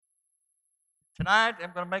Tonight, I'm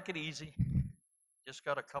going to make it easy. Just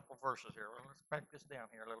got a couple verses here. Well, let's break this down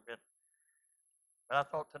here a little bit. But I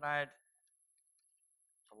thought tonight,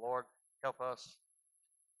 the Lord help us.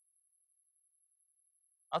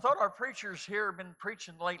 I thought our preachers here have been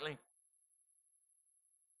preaching lately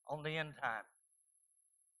on the end time.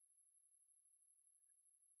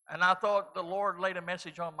 And I thought the Lord laid a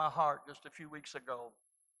message on my heart just a few weeks ago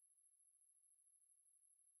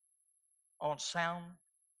on sound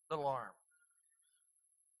the alarm.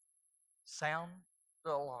 Sound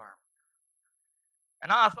the alarm.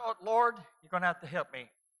 And I thought, Lord, you're going to have to help me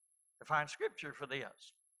to find scripture for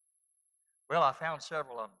this. Well, I found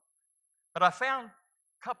several of them. But I found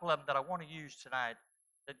a couple of them that I want to use tonight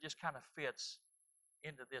that just kind of fits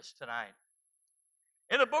into this tonight.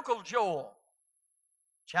 In the book of Joel,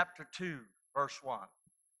 chapter 2, verse 1.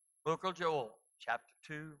 Book of Joel, chapter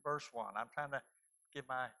 2, verse 1. I'm trying to give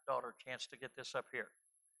my daughter a chance to get this up here.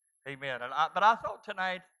 Amen. But I thought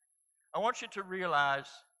tonight, I want you to realize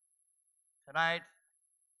tonight,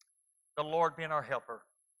 the Lord being our helper,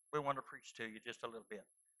 we want to preach to you just a little bit.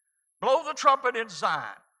 Blow the trumpet in Zion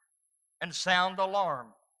and sound the alarm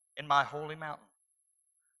in my holy mountain.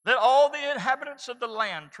 Let all the inhabitants of the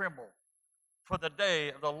land tremble, for the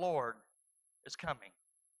day of the Lord is coming,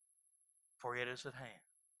 for it is at hand.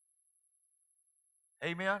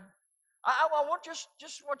 Amen. I want just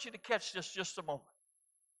want you to catch this just a moment.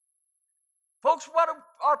 Folks, what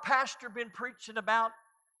our pastor been preaching about?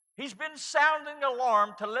 He's been sounding the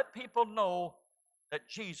alarm to let people know that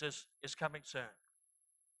Jesus is coming soon.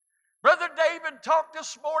 Brother David talked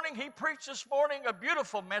this morning. He preached this morning a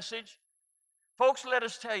beautiful message. Folks, let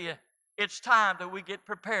us tell you, it's time that we get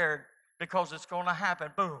prepared because it's going to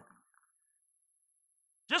happen. Boom.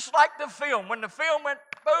 Just like the film. When the film went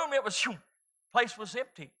boom, it was shoo, place was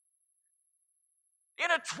empty.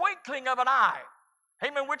 In a twinkling of an eye.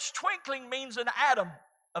 Amen. Which twinkling means an atom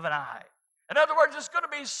of an eye. In other words, it's going to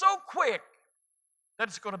be so quick that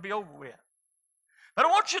it's going to be over with. But I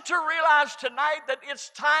want you to realize tonight that it's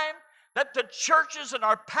time that the churches and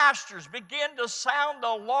our pastors begin to sound the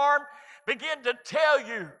alarm, begin to tell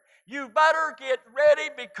you, you better get ready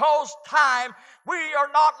because time, we are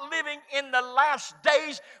not living in the last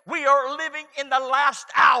days. We are living in the last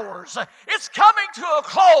hours. It's coming to a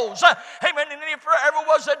close. Amen. And if there ever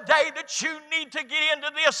was a day that you need to get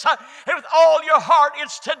into this with all your heart,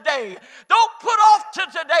 it's today. Don't put off to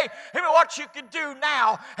today. Amen. What you can do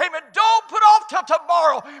now. Amen. Don't put off till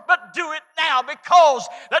tomorrow, but do it now because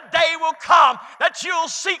the day will come that you'll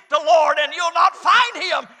seek the Lord and you'll not find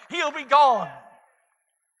Him. He'll be gone.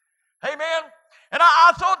 Amen. And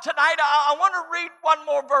I thought tonight I want to read one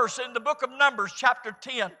more verse in the book of Numbers, chapter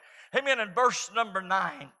 10. Amen. And verse number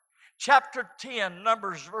 9. Chapter 10,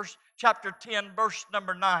 Numbers, chapter 10, verse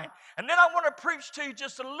number 9. And then I want to preach to you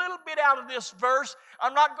just a little bit out of this verse.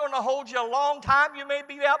 I'm not going to hold you a long time. You may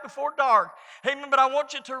be out before dark. Amen. But I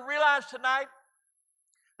want you to realize tonight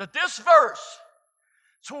that this verse,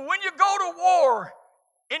 so when you go to war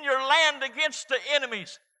in your land against the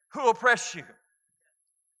enemies who oppress you,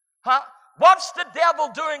 what's the devil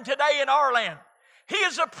doing today in our land? He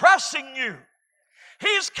is oppressing you.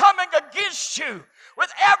 He's coming against you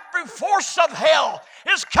with every force of hell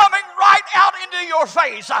is coming right out into your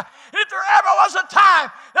face. If there ever was a time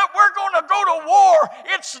that we're going to go to war,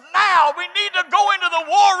 it's now. We need to go into the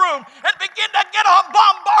war room and begin to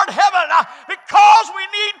bombard heaven because we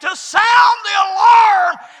need to sound the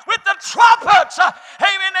alarm with the trumpets.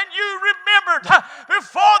 Amen. And you remembered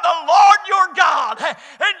before the Lord your God,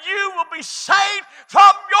 and you will be saved from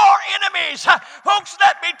your enemies. Folks,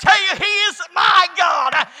 let me tell you, He is my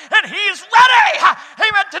God, and He's ready,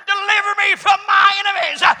 amen, to deliver me from my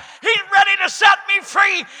enemies. He's ready to set me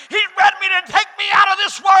free. He's ready to take me out of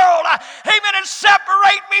this world, amen, and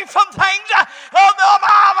separate me from things. Woo!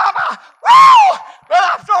 Well,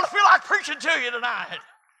 I sort of feel like preaching to you tonight.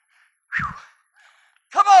 Whew.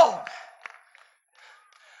 Come on.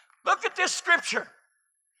 Look at this scripture.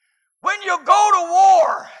 When you go to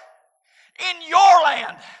war in your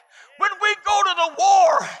land, when we go to the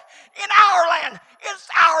war in our land, it's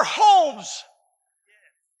our homes.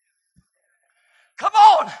 Come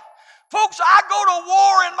on. Folks, I go to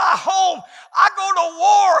war in my home. I go to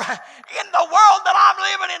war in the world that I'm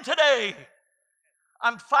living in today.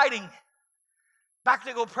 I'm fighting back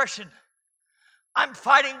the oppression. I'm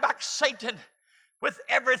fighting back Satan with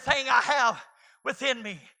everything I have within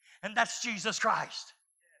me, and that's Jesus Christ.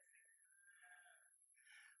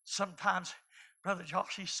 Sometimes, Brother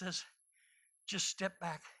Josh, he says, just step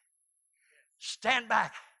back. Stand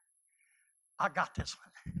back. I got this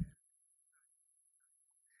one.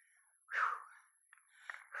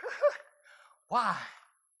 Why?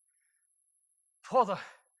 for the,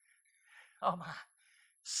 oh my,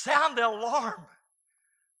 sound the alarm,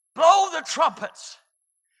 blow the trumpets,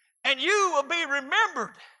 and you will be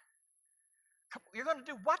remembered. You're going to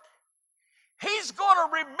do what? He's going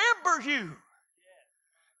to remember you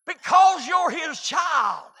because you're his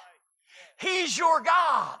child. He's your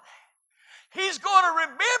God. He's going to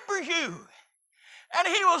remember you, and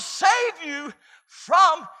he will save you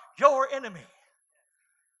from your enemy.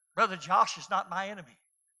 Brother Josh is not my enemy.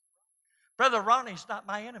 Brother Ronnie's not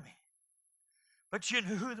my enemy. But you know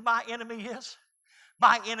who my enemy is?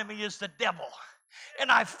 My enemy is the devil.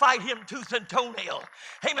 And I fight him tooth and toenail.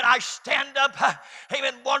 Amen. I stand up.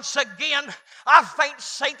 Amen. Once again, I faint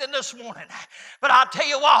Satan this morning. But I'll tell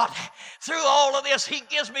you what, through all of this, he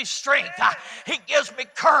gives me strength. He gives me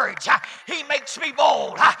courage. He makes me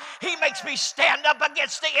bold. He makes me stand up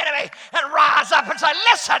against the enemy and rise up and say,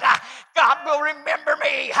 listen, God will remember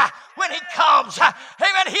me when he comes.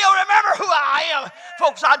 Amen. He'll remember who I am.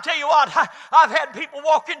 Folks, I'll tell you what, I've had people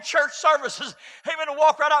walk in church services, amen, and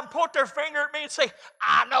walk right out and point their finger at me and say,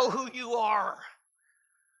 I know who you are.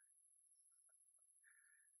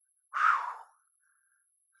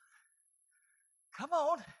 Whew. Come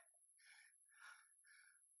on.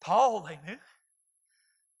 Paul, they knew.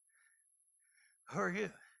 Who are you?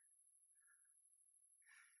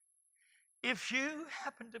 If you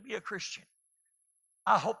happen to be a Christian,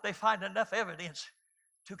 I hope they find enough evidence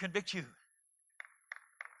to convict you.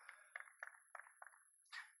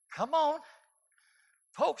 Come on.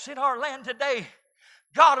 Folks, in our land today,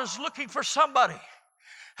 God is looking for somebody,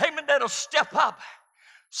 amen, that'll step up.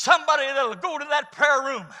 Somebody that'll go to that prayer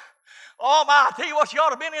room. Oh my, I tell you what, you ought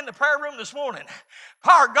to have been in the prayer room this morning.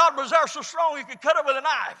 Power of God was there so strong you could cut it with a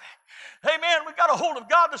knife. Amen. We got a hold of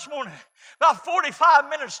God this morning. About 45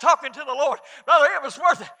 minutes talking to the Lord. Brother, it was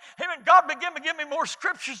worth it. Amen. God began to give me more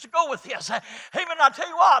scriptures to go with this. Amen. I tell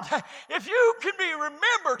you what, if you can be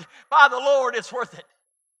remembered by the Lord, it's worth it.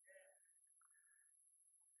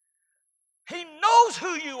 He knows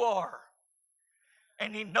who you are.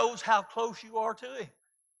 And he knows how close you are to him.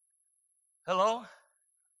 Hello?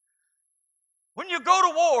 When you go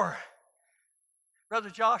to war, Brother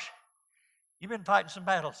Josh, you've been fighting some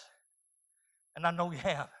battles. And I know you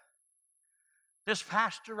have. This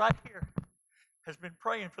pastor right here has been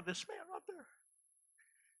praying for this man right there.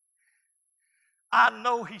 I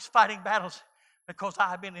know he's fighting battles because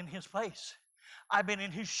I've been in his place. I've been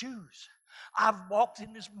in his shoes. I've walked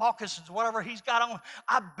in his moccasins, whatever he's got on.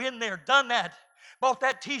 I've been there, done that. Bought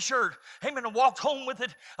that t-shirt, amen, and walked home with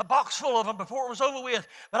it, a box full of them before it was over with.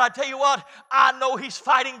 But I tell you what, I know he's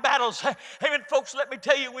fighting battles. Amen, folks, let me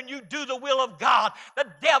tell you, when you do the will of God, the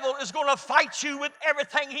devil is going to fight you with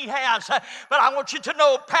everything he has. But I want you to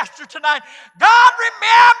know, Pastor, tonight, God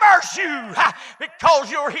remembers you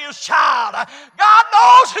because you're his child. God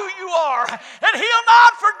knows who you are, and he'll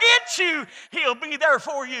not forget you. He'll be there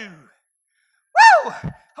for you. Woo!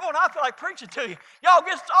 Come on, I feel like preaching to you. Y'all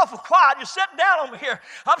get awful quiet. You're sitting down over here.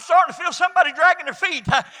 I'm starting to feel somebody dragging their feet.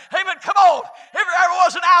 Amen. Come on. Every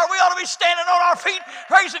once in an hour, we ought to be standing on our feet,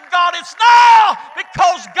 praising God. It's now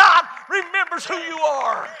because God remembers who you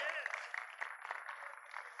are.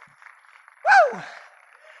 Woo!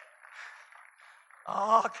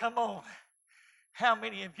 Oh, come on. How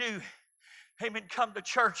many of you, amen, come to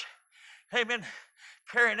church, amen,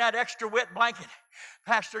 carrying that extra wet blanket?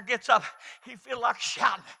 Pastor gets up, he feels like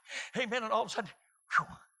shouting, amen, and all of a sudden, whew,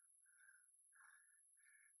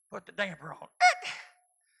 put the damper on.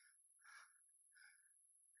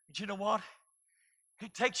 But you know what? He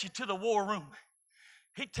takes you to the war room.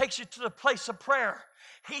 He takes you to the place of prayer.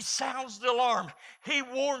 He sounds the alarm. He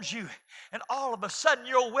warns you. And all of a sudden,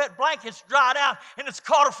 your wet blanket's dried out and it's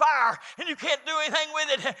caught a fire and you can't do anything with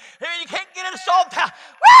it. You can't get it solved out.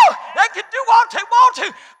 Woo! They can do what they want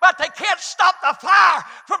to, but they can't stop the fire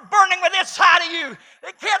from burning within inside of you.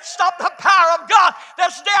 They can't stop the power of God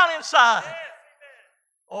that's down inside.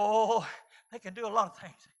 Oh, they can do a lot of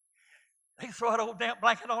things. They can throw that old damp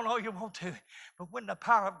blanket on all you want to. But when the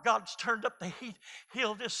power of God's turned up the heat,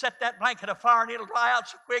 he'll just set that blanket afire and it'll dry out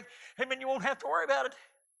so quick. Amen. You won't have to worry about it.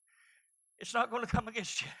 It's not going to come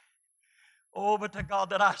against you. Oh, but the God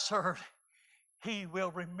that I serve, he will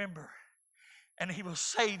remember and he will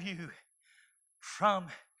save you from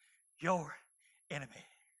your enemy.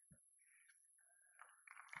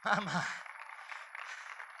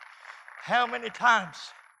 How many times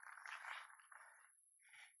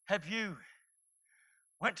have you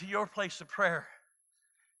went to your place of prayer,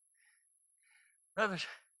 brothers,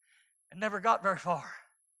 and never got very far?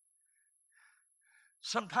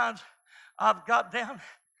 Sometimes I've got down,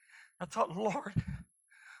 I thought, Lord,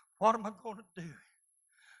 what am I going to do?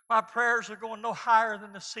 My prayers are going no higher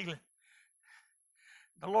than the ceiling.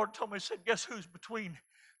 The Lord told me, He said, guess who's between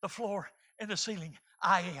the floor and the ceiling?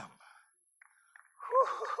 I am.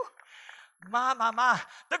 Whew. My.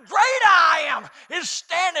 The great I am is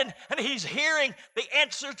standing, and He's hearing the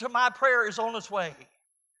answer to my prayer is on its way.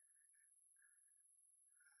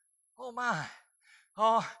 Oh, my.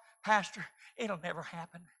 Oh, Pastor, it'll never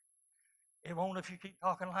happen. It won't if you keep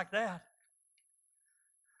talking like that.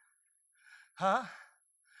 Huh?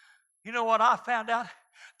 You know what I found out?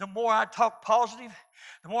 The more I talk positive,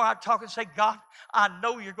 the more I talk and say, God, I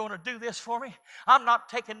know you're going to do this for me. I'm not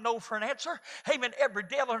taking no for an answer. Amen. Every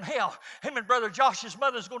devil in hell. Amen. Brother Josh's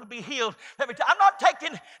mother is going to be healed. I'm not taking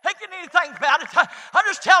anything about it. I'm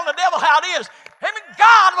just telling the devil how it is. Amen.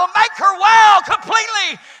 God will make her well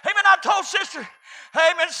completely. Amen. I told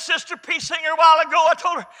Sister P. Singer a while ago, I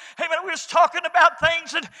told her, amen, we was talking about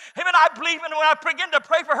things, and amen, I believe, and when I began to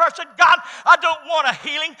pray for her, I said, God, I don't want a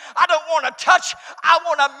healing. I don't want a touch. I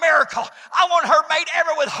want a miracle. I want her made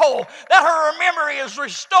ever with whole, that her memory is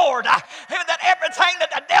restored, amen, that everything that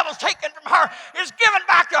the devil's taken from her is given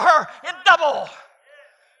back to her in double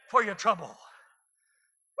for your trouble.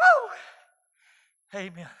 Woo!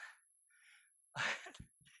 Amen.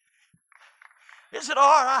 Is it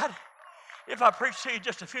all right if I preach to you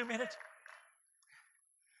just a few minutes?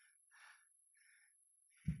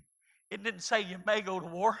 It didn't say you may go to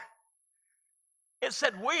war. It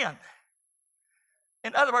said when.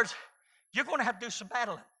 In other words, you're going to have to do some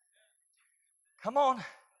battling. Come on.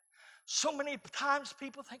 So many times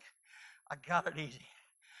people think, I got it easy.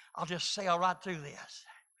 I'll just sail right through this.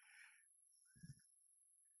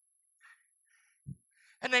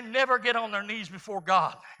 And they never get on their knees before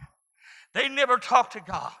God. They never talk to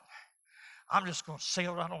God. I'm just going to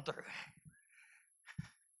sail right on through.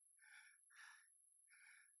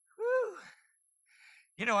 Woo.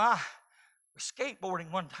 You know, I was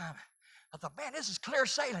skateboarding one time. I thought, man, this is clear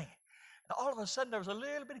sailing. And all of a sudden, there was a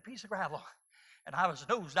little bitty piece of gravel. And I was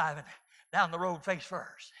nosediving down the road face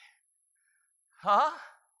first. Huh?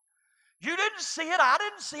 You didn't see it. I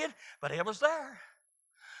didn't see it. But it was there.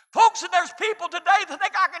 Folks, and there's people today that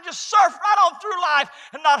think I can just surf right on through life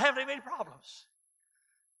and not have any problems.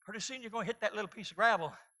 Pretty soon, you're going to hit that little piece of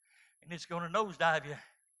gravel, and it's going to nosedive you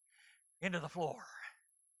into the floor.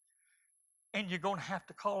 And you're going to have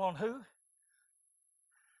to call on who?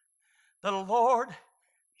 The Lord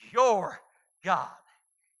your God,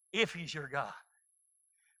 if He's your God.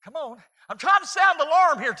 Come on. I'm trying to sound the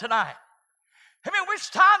alarm here tonight. I mean, it's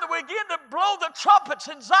time that we begin to blow the trumpets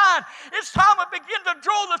in Zion. It's time we begin to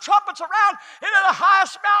draw the trumpets around into the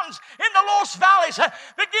highest mountains, in the lowest valleys.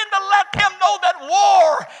 Begin to let them know that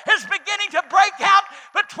war is beginning to break out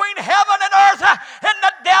between heaven and earth, and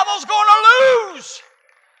the devil's going to lose.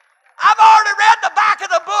 I've already read the back of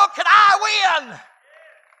the book, and I win.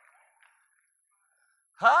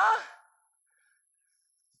 Huh?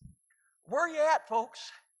 Where are you at, folks?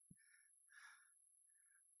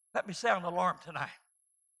 Let me sound the alarm tonight.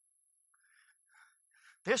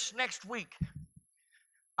 This next week,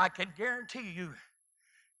 I can guarantee you,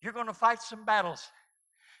 you're going to fight some battles.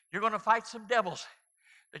 You're going to fight some devils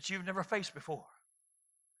that you've never faced before.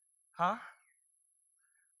 Huh?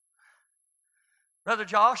 Brother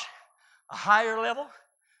Josh, a higher level,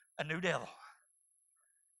 a new devil.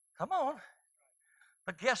 Come on.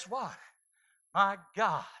 But guess what? My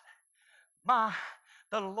God,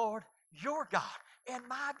 the Lord, your God, and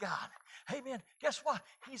my God. Amen. Guess what?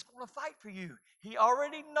 He's going to fight for you. He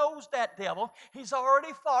already knows that devil. He's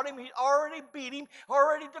already fought him. He already beat him,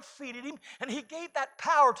 already defeated him. And He gave that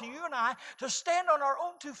power to you and I to stand on our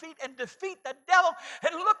own 2 feet and defeat the devil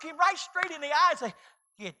and look him right straight in the eye and say,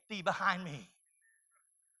 get thee behind me.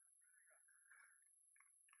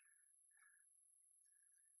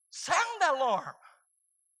 Sound that alarm.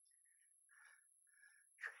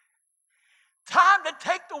 Time to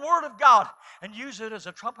take the Word of God and use it as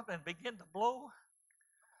a trumpet and begin to blow.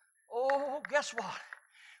 Oh, guess what?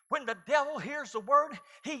 When the devil hears the Word,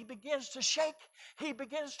 he begins to shake. He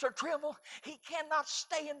begins to tremble. He cannot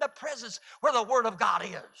stay in the presence where the Word of God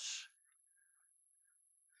is.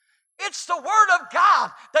 It's the Word of God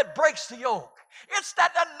that breaks the yoke. It's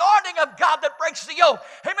that anointing of God that breaks the yoke.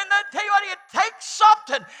 Amen. I tell you what, it takes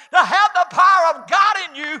something to have the power of God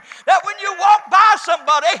in you that when you walk by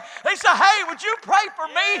somebody, they say, hey, would you pray for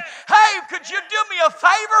me? Hey, could you do me a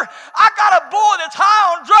favor? I got a boy that's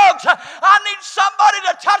high on drugs. I need somebody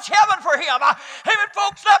to touch heaven for him. Amen,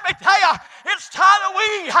 folks, let me tell you, it's time that we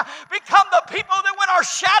become the people that when our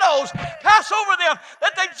shadows pass over them,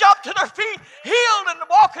 that they jump to their feet, healed and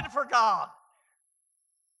walking for God.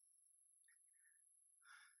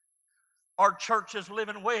 Our church is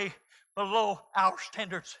living way below our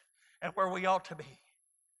standards and where we ought to be.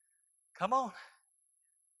 Come on.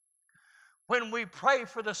 When we pray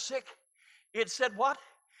for the sick, it said what?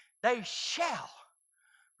 They shall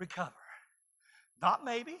recover. Not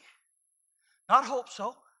maybe, not hope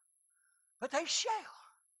so, but they shall.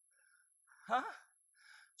 Huh?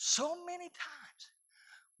 So many times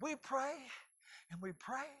we pray and we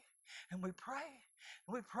pray and we pray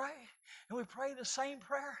and we pray and we pray the same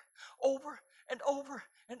prayer over and over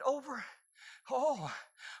and over. Oh,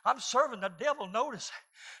 I'm serving the devil. Notice,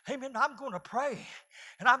 amen, I'm going to pray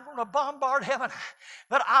and I'm going to bombard heaven,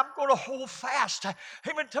 but I'm going to hold fast,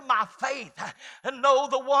 amen, to my faith and know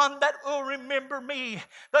the one that will remember me,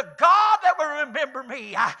 the God that will remember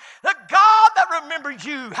me, the God that remembers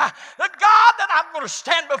you, the God that I'm going to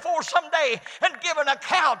stand before someday and give an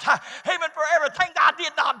account, amen, for everything I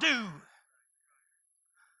did not do.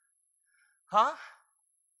 Huh?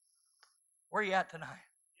 Where are you at tonight?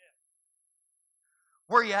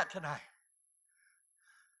 Where are you at tonight?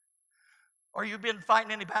 Or you been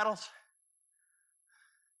fighting any battles?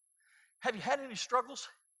 Have you had any struggles?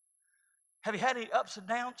 Have you had any ups and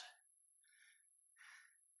downs?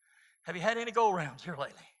 Have you had any go-rounds here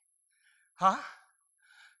lately? Huh?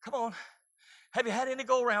 Come on. Have you had any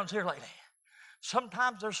go-rounds here lately?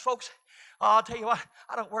 Sometimes there's folks, I'll tell you what,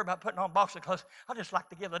 I don't worry about putting on boxing clothes. I just like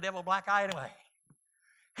to give the devil a black eye anyway.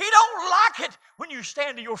 He don't like it when you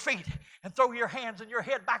stand to your feet and throw your hands and your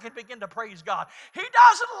head back and begin to praise God. He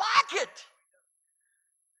doesn't like it.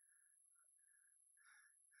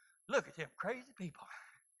 Look at them crazy people.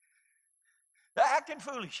 They're acting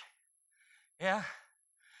foolish. Yeah.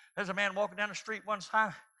 There's a man walking down the street one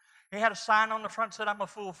time. He had a sign on the front that said, "I'm a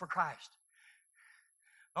fool for Christ."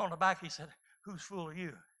 On the back he said, "Whose fool are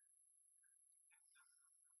you?"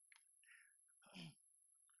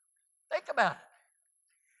 Think about it.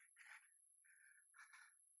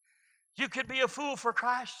 You could be a fool for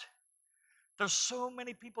Christ. There's so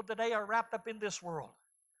many people today are wrapped up in this world.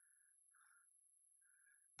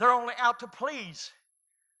 They're only out to please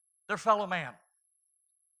their fellow man.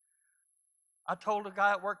 I told a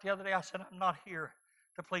guy at work the other day, I said, "I'm not here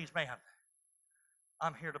to please man.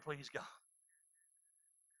 I'm here to please God."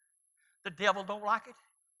 The devil don't like it.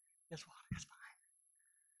 Guess what? It's fine.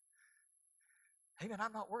 Amen.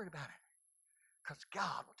 I'm not worried about it because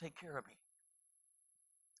God will take care of me.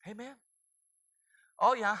 Amen.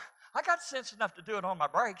 Oh, yeah. I got sense enough to do it on my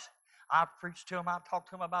breaks. I preach to him. I talk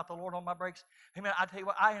to him about the Lord on my breaks. Amen. I tell you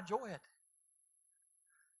what, I enjoy it.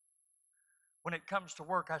 When it comes to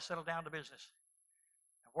work, I settle down to business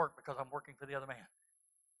and work because I'm working for the other man.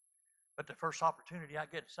 But the first opportunity I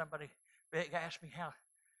get, somebody ask me how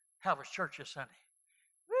was church this Sunday.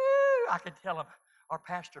 Woo! I can tell them our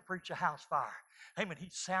pastor preached a house fire. Amen. He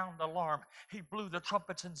sounded the alarm. He blew the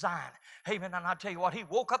trumpets in Zion. Amen. And I tell you what, he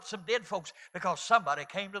woke up some dead folks because somebody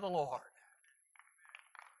came to the Lord.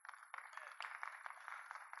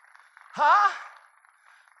 Huh?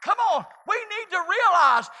 Come on. We need to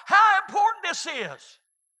realize how important this is.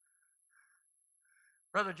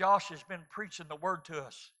 Brother Josh has been preaching the word to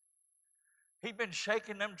us. He's been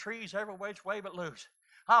shaking them trees every which way but loose.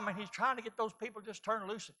 I mean, he's trying to get those people just turn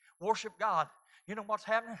loose and worship God. You know what's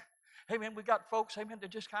happening? Amen. We got folks, amen, that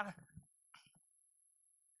just kind of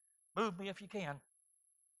move me if you can.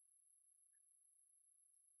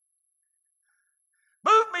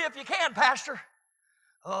 Move me if you can, Pastor.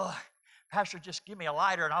 Oh, Pastor, just give me a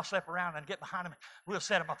lighter and I'll step around and get behind him. We'll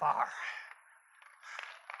set him afire.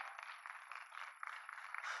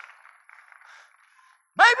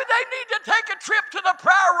 Maybe they need to take a trip to the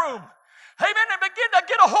prayer room. Amen. And begin to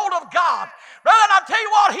get a hold of God. Brother, I'll tell you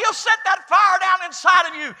what, he'll set that fire down inside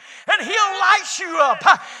of you and he'll light you up.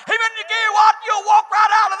 Amen. You get what? You'll walk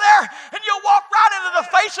right out of there and you'll walk right into the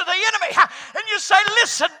face of the enemy. And you say,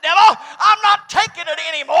 "Listen, devil, I'm not taking it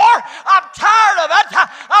anymore. I'm tired of it.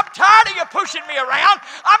 I'm tired of you pushing me around.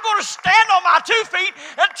 I'm going to stand on my 2 feet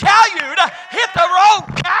and tell you to hit the road,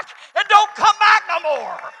 Jack, and don't come back no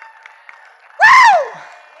more." Woo!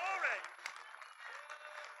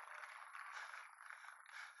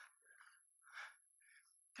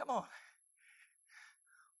 Come on.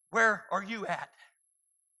 Where are you at?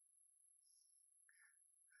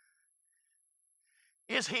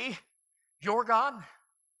 Is he your God?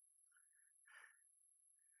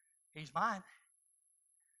 He's mine.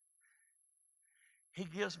 He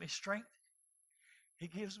gives me strength. He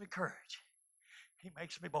gives me courage. He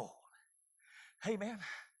makes me bold. Amen.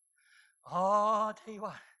 Oh, I'll tell you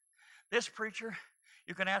what. This preacher,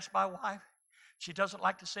 you can ask my wife. She doesn't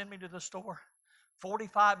like to send me to the store.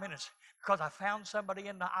 45 minutes because I found somebody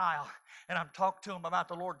in the aisle and I'm talking to them about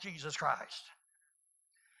the Lord Jesus Christ.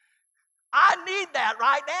 I need that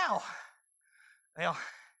right now. Well,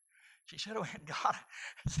 she said, "Oh, God,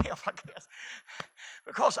 it's help, I guess."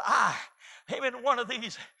 Because Amen. One of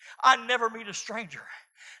these, I never meet a stranger.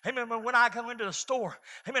 Amen. But when I come into the store,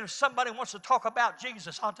 amen, if somebody wants to talk about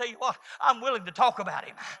Jesus, I'll tell you what, I'm willing to talk about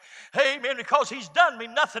him. Amen. Because he's done me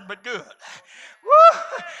nothing but good. Woo!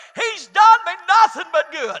 He's done me nothing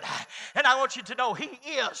but good. And I want you to know he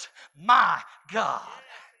is my God.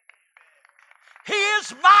 He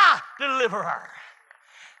is my deliverer.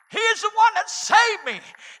 He is the one that saved me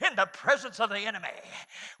in the presence of the enemy.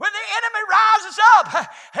 When the enemy rises up,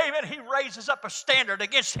 amen, he raises up a standard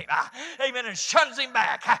against him, amen, and shuns him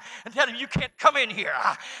back and tells him, you can't come in here.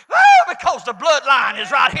 Because the bloodline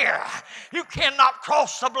is right here. You cannot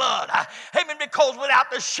cross the blood. Amen, because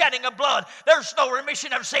without the shedding of blood, there's no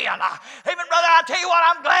remission of sin. Amen, brother, I tell you what,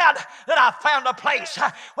 I'm glad that I found a place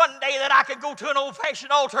one day that I could go to an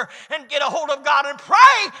old-fashioned altar and get a hold of God and pray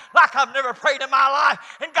like I've never prayed in my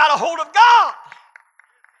life and got a hold of God.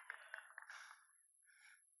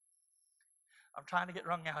 I'm trying to get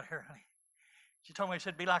wrung out here, honey. She told me, she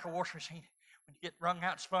said, be like a washing machine. When you get wrung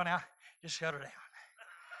out and spun out, just shut her down.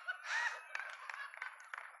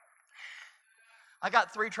 I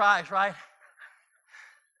got 3 tries, right?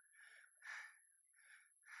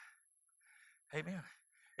 Amen.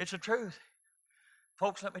 It's the truth.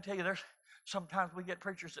 Folks, let me tell you, there's sometimes we get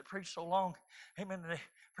preachers that preach so long, amen, they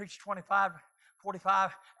preach 25,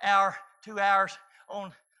 45 hour, 2 hours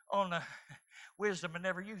on wisdom and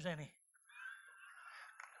never use any.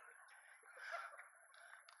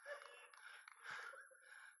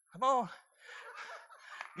 Come on.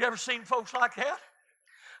 You ever seen folks like that?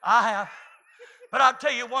 I have. But I'll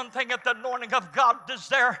tell you one thing, if the anointing of God is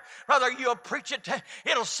there, brother, you'll preach it.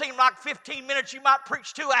 It'll seem like 15 minutes. You might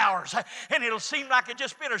preach 2 hours, and it'll seem like it's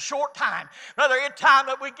just been a short time. Brother, it's time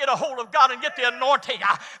that we get a hold of God and get the anointing,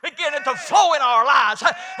 begin it to flow in our lives,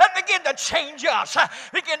 that begin to change us,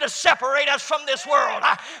 begin to separate us from this world,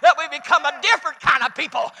 that we become a different kind of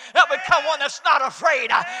people, that we become one that's not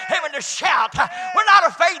afraid, even to shout. We're not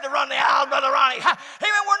afraid to run the aisle, Brother Ronnie.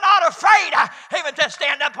 Even we're not afraid, even to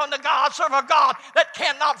stand up on the God, serve a God that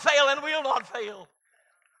cannot fail and will not fail.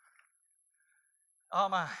 Oh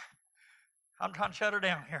my, I'm trying to shut her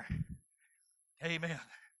down here. Amen.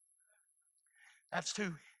 That's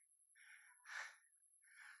 2.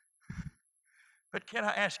 But can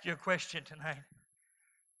I ask you a question tonight?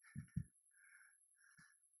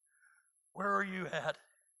 Where are you at?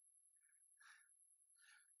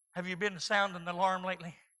 Have you been sounding the alarm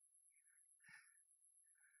lately?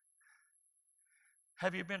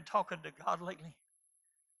 Have you been talking to God lately?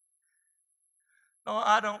 No,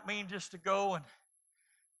 I don't mean just to go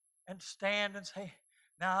and stand and say,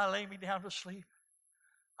 now I lay me down to sleep.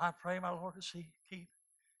 I pray my Lord to keep,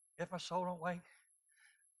 if my soul don't wake.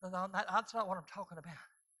 No, that's not what I'm talking about.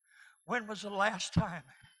 When was the last time,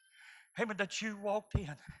 amen, that you walked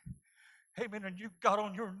in, amen, and you got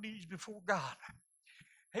on your knees before God,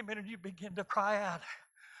 amen, and you begin to cry out,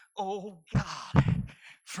 oh God,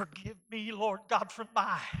 forgive me, Lord God, for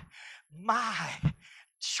my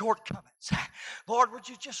shortcomings. Lord, would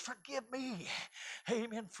you just forgive me,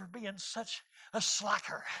 amen, for being such a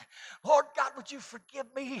slacker. Lord God, would you forgive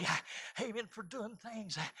me, amen, for doing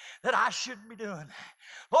things that I shouldn't be doing.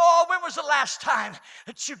 Oh, when was the last time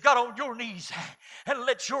that you got on your knees and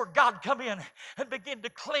let your God come in and begin to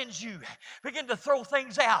cleanse you, begin to throw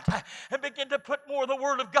things out, and begin to put more of the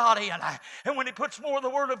Word of God in? And when He puts more of the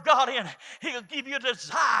Word of God in, He'll give you a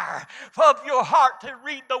desire of your heart to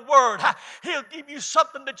read the Word. He'll give you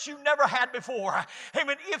something that you never had before.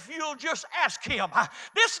 Amen. If you'll just ask Him,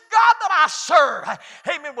 this God that I serve,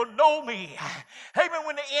 amen, will know me. Amen.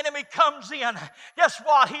 When the enemy comes in, guess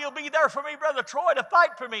what? He'll be there for me, Brother Troy, to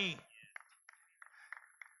fight for me.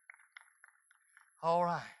 All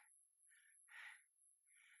right.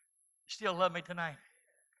 You still love me tonight?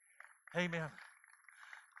 Amen.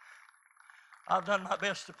 I've done my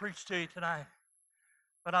best to preach to you tonight,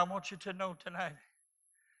 but I want you to know tonight,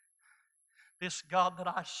 this God that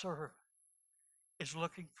I serve is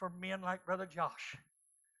looking for men like Brother Josh,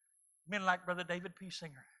 men like Brother David P.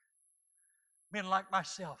 Singer, men like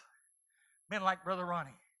myself, men like Brother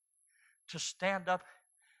Ronnie, to stand up,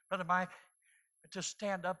 Brother Mike, to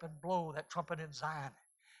stand up and blow that trumpet in Zion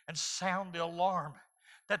and sound the alarm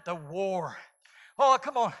that the war, oh,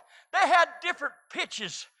 come on, they had different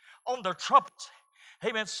pitches on their trumpets.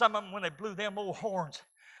 Amen. Some of them, when they blew them old horns,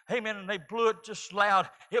 amen, and they blew it just loud,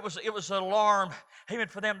 it was an alarm, amen,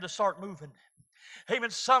 for them to start moving. Amen.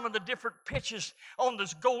 Some of the different pitches on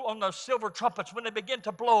this gold, on those silver trumpets, when they begin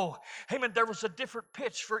to blow, amen, there was a different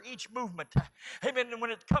pitch for each movement. Amen. And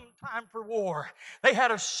when it come time for war, they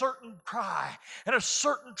had a certain cry and a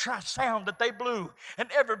certain sound that they blew, and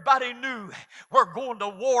everybody knew we're going to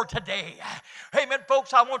war today. Amen.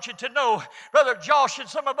 Folks, I want you to know, Brother Josh and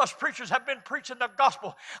some of us preachers have been preaching the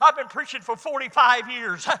gospel. I've been preaching for 45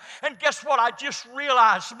 years. And guess what? I just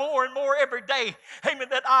realized more and more every day, amen,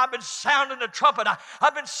 that I've been sounding the trumpet.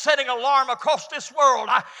 I've been setting alarm across this world.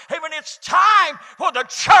 Amen. It's time for the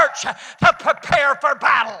church to prepare for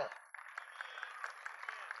battle.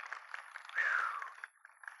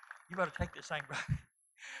 You better take this thing, brother.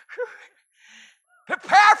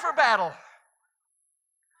 Prepare for battle.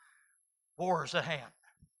 War is at hand.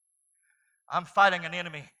 I'm fighting an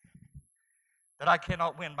enemy that I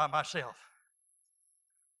cannot win by myself.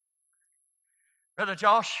 Brother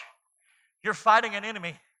Josh, you're fighting an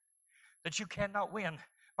enemy that you cannot win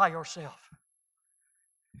by yourself.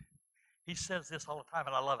 He says this all the time,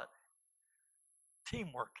 and I love it.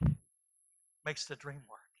 Teamwork makes the dream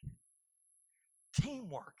work.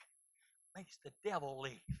 Teamwork makes the devil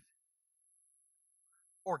leave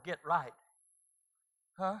or get right.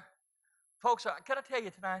 Huh? Folks, can I tell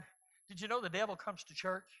you tonight, did you know the devil comes to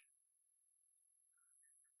church?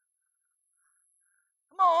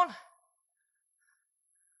 Come on.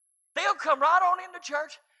 They'll come right on into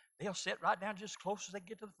church. They'll sit right down just as close as they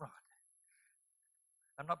get to the front.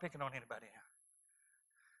 I'm not picking on anybody now.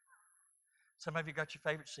 Some of you got your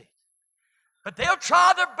favorite seats. But they'll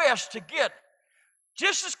try their best to get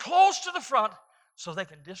just as close to the front so they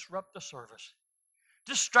can disrupt the service,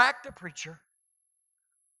 distract the preacher.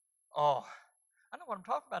 Oh, I know what I'm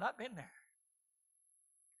talking about. I've been there.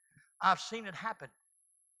 I've seen it happen.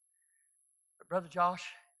 But Brother Josh,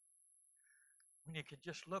 when you could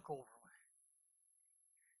just look over,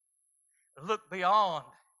 look beyond,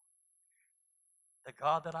 the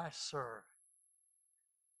God that I serve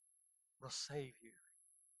will save you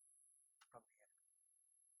from the enemy.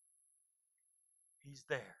 He's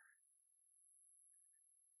there.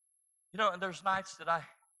 You know, and there's nights that I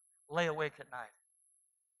lay awake at night.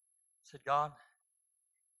 I said, God,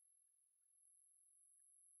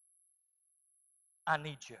 I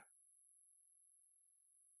need you.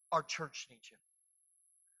 Our church needs you.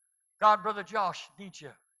 God, Brother Josh needs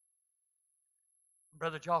you.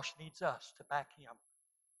 Brother Josh needs us to back him.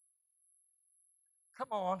 Come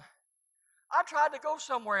on. I tried to go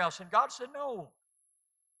somewhere else, and God said no.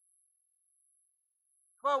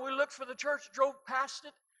 Well, we looked for the church, drove past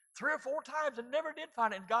it 3 or 4 times, and never did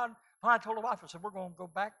find it. And God, when I told the wife, I said, we're going to go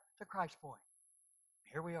back to Christ Point.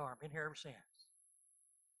 Here we are. Been here ever since.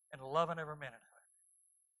 And loving every minute of it.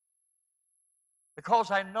 Because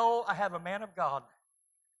I know I have a man of God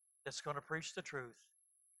that's going to preach the truth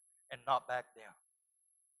and not back down.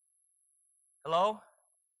 Hello?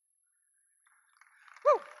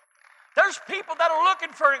 Woo. There's people that are looking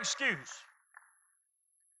for an excuse.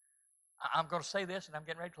 I'm going to say this, and I'm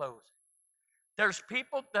getting ready to close. There's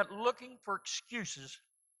people that are looking for excuses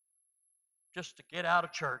just to get out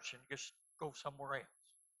of church and just go somewhere else.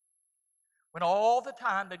 When all the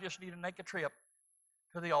time they just need to make a trip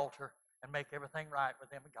to the altar and make everything right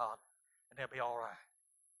with them and God, and they'll be all right.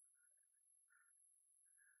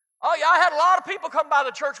 Oh, yeah, I had a lot of people come by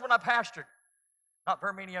the church when I pastored. Not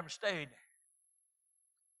very many of them stayed.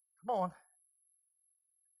 Come on.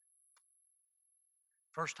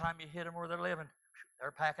 First time you hit them where they're living,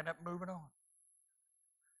 they're packing up and moving on.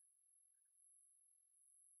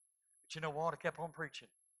 But you know what? I kept on preaching.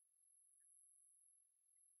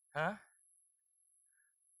 Huh?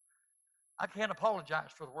 I can't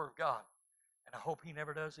apologize for the Word of God, and I hope He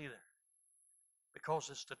never does either, because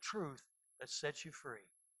it's the truth that sets you free.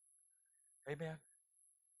 Amen?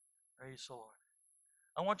 Praise the Lord.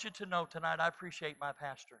 I want you to know tonight I appreciate my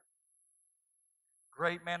pastor.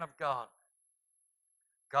 Great man of God.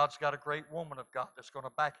 God's got a great woman of God that's going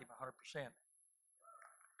to back him 100%.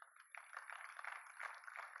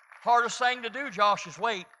 Hardest thing to do, Josh, is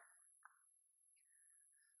wait.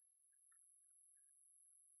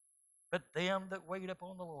 But them that wait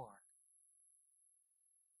upon the Lord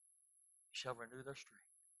shall renew their strength.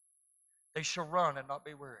 They shall run and not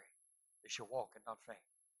be weary. They shall walk and not faint.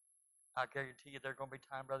 I guarantee you there's going to be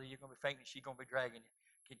time, brother, you're going to be fainting, she's going to be dragging you.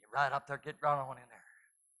 Get you right up there, get right on in there.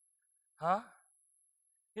 Huh?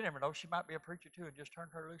 You never know. She might be a preacher too, and just turn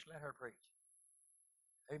her loose and let her preach.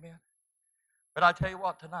 Amen. But I tell you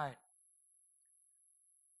what, tonight,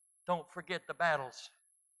 don't forget the battles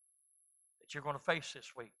that you're going to face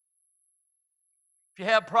this week. If you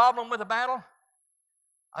have a problem with a battle,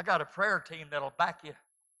 I got a prayer team that'll back you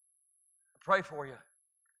and pray for you.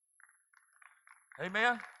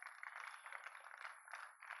 Amen.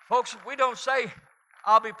 Folks, we don't say,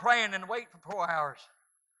 I'll be praying and wait for 4 hours.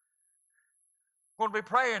 We're going to be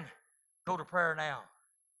praying. Go to prayer now.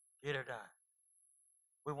 Get it done.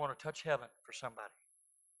 We want to touch heaven for somebody.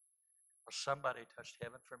 Or somebody touched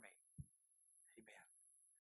heaven for me.